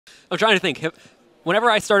I'm trying to think. Whenever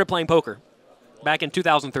I started playing poker, back in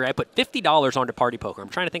 2003, I put $50 onto party poker. I'm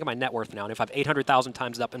trying to think of my net worth now, and if I've 800,000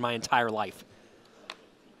 times up in my entire life.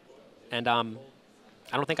 And I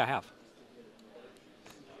don't think I have.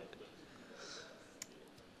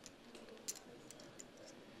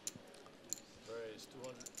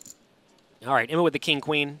 All right, Emma with the king,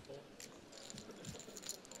 queen.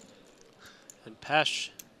 And Pesh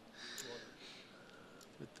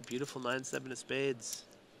with the beautiful 9-7 of spades.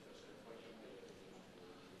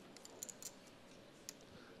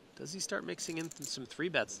 Does he start mixing in some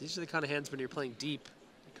 3-bets? These are the kind of hands when you're playing deep,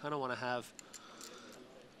 you kind of want to have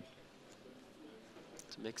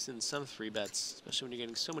to mix in some 3-bets, especially when you're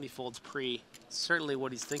getting so many folds pre. Certainly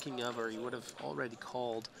what he's thinking of, or he would have already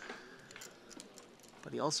called.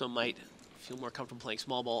 But he also might feel more comfortable playing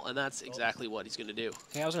small ball, and that's exactly what he's going to do.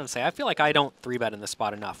 Yeah, I was going to say, I feel like I don't 3-bet in this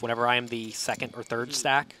spot enough. Whenever I am the second or third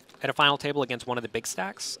stack at a final table against one of the big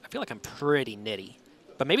stacks, I feel like I'm pretty nitty.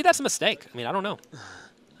 But maybe that's a mistake. I mean, I don't know.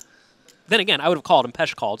 Then again, I would have called and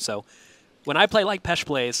Pesh called, so when I play like Pesh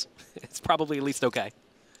plays, it's probably at least okay.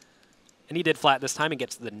 And he did flat this time and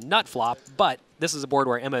gets the nut flop, but this is a board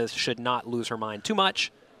where Emma should not lose her mind too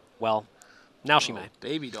much. Well, now she may.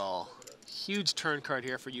 Baby doll. Huge turn card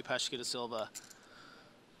here for Upeshka da Silva.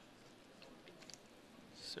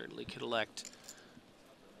 Certainly could elect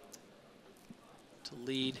to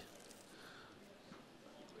lead.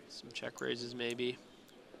 Some check raises maybe.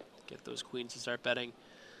 Get those queens to start betting.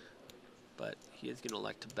 But he is going to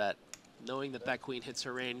elect to bet, knowing that that queen hits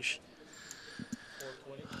her range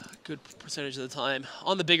a good percentage of the time.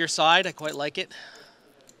 On the bigger side, I quite like it.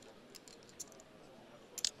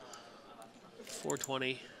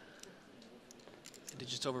 420 into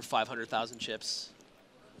just over 500,000 chips.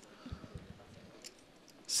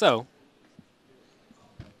 So,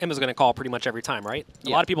 Emma's going to call pretty much every time, right? Yeah.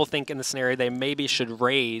 A lot of people think in this scenario they maybe should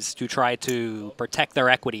raise to try to protect their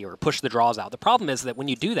equity or push the draws out. The problem is that when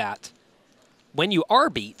you do that, when you are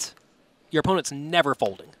beat, your opponent's never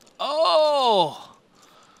folding. Oh!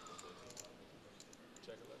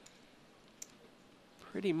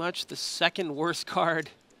 Pretty much the second worst card,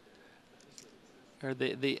 or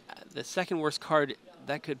the second worst card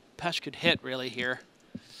that Pesh could hit really here.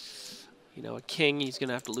 You know, a king, he's going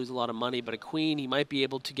to have to lose a lot of money, but a queen, he might be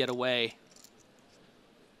able to get away.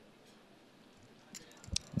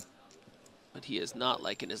 But he is not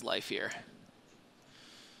liking his life here.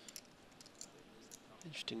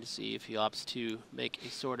 Interesting to see if he opts to make a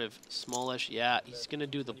sort of smallish, yeah, he's going to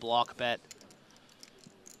do the block bet.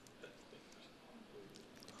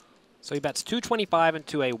 So he bets 225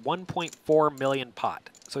 into a 1.4 million pot.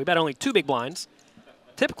 So he bet only 2 big blinds.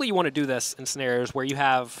 Typically you want to do this in scenarios where you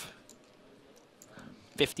have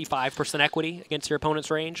 55% equity against your opponent's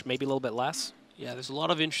range, maybe a little bit less. Yeah, there's a lot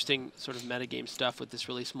of interesting sort of metagame stuff with this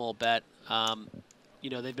really small bet. You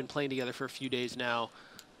know, they've been playing together for a few days now.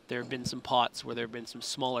 There have been some pots where there have been some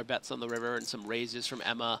smaller bets on the river and some raises from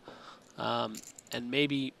Emma. And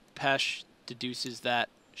maybe Pesh deduces that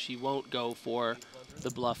she won't go for the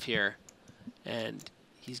bluff here. And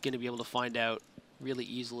he's going to be able to find out really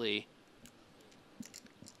easily.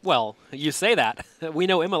 Well, you say that. We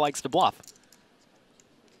know Emma likes to bluff.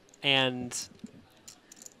 And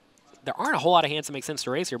there aren't a whole lot of hands that make sense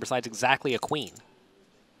to raise here besides exactly a queen.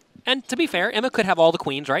 And to be fair, Emma could have all the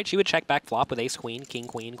queens, right? She would check back flop with ace queen, king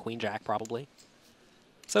queen, queen jack probably.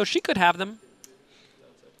 So she could have them.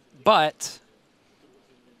 But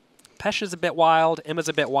Pesh is a bit wild, Emma's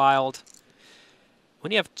a bit wild.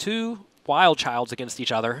 When you have 2 wild childs against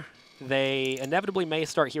each other, they inevitably may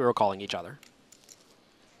start hero calling each other.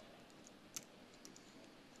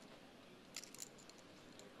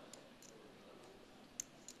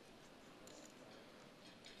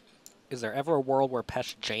 Is there ever a world where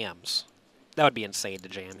Pesh jams? That would be insane to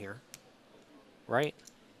jam here, right?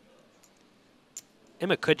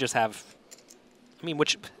 Emma could just have, I mean,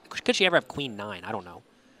 could she ever have queen 9? I don't know.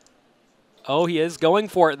 Oh, he is going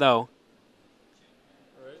for it, though.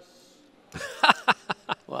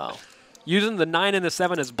 Wow. Using the 9 and the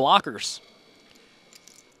 7 as blockers.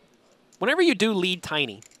 Whenever you do lead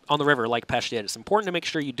tiny on the river like Pesh did, it's important to make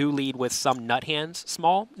sure you do lead with some nut hands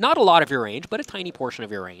small. Not a lot of your range, but a tiny portion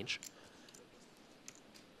of your range.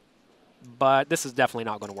 But this is definitely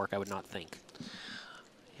not going to work, I would not think.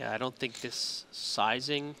 Yeah, I don't think this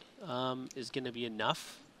sizing is going to be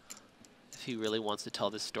enough. If he really wants to tell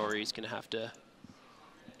this story, he's going to have to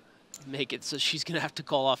make it so she's going to have to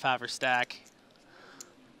call off half her stack.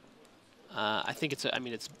 I think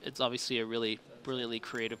it's obviously a really brilliantly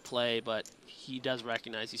creative play, but he does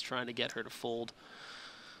recognize he's trying to get her to fold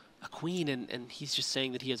a queen, and he's just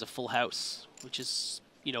saying that he has a full house, which is,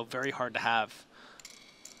 you know, very hard to have.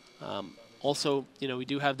 Also, you know, we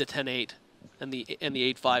do have the 10-8 and the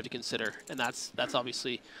 8-5 to consider, and that's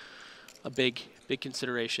obviously a big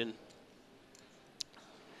consideration.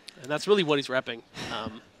 And that's really what he's repping.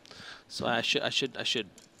 So I should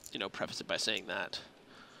you know, preface it by saying that.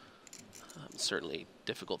 Certainly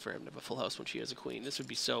difficult for him to have a full house when she has a queen. This would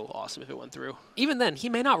be so awesome if it went through. Even then, he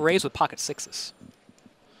may not raise with pocket sixes.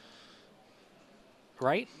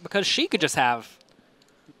 Right? Because she could just have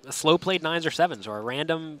a slow played 9s or 7s or a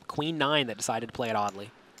random queen 9 that decided to play it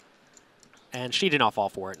oddly. And she did not fall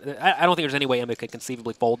for it. I don't think there's any way Emma could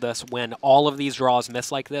conceivably fold this when all of these draws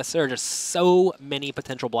miss like this. There are just so many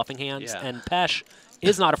potential bluffing hands, and Pesh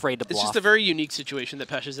is not afraid to bluff. It's just a very unique situation that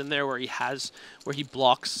Pesh is in there where he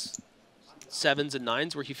blocks 7s and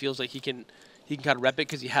 9s, where he feels like he can kind of rep it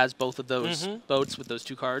because he has both of those boats with those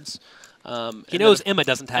 2 cards. He knows Emma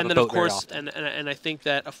doesn't have a boat very often. And I think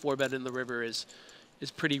that a 4-bet in the river is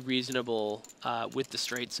pretty reasonable with the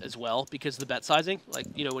straights as well, because the bet sizing, like,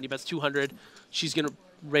 you know, when he bets 200, she's going to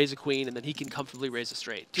raise a queen, and then he can comfortably raise a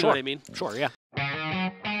straight. Do you know what I mean? Sure, yeah.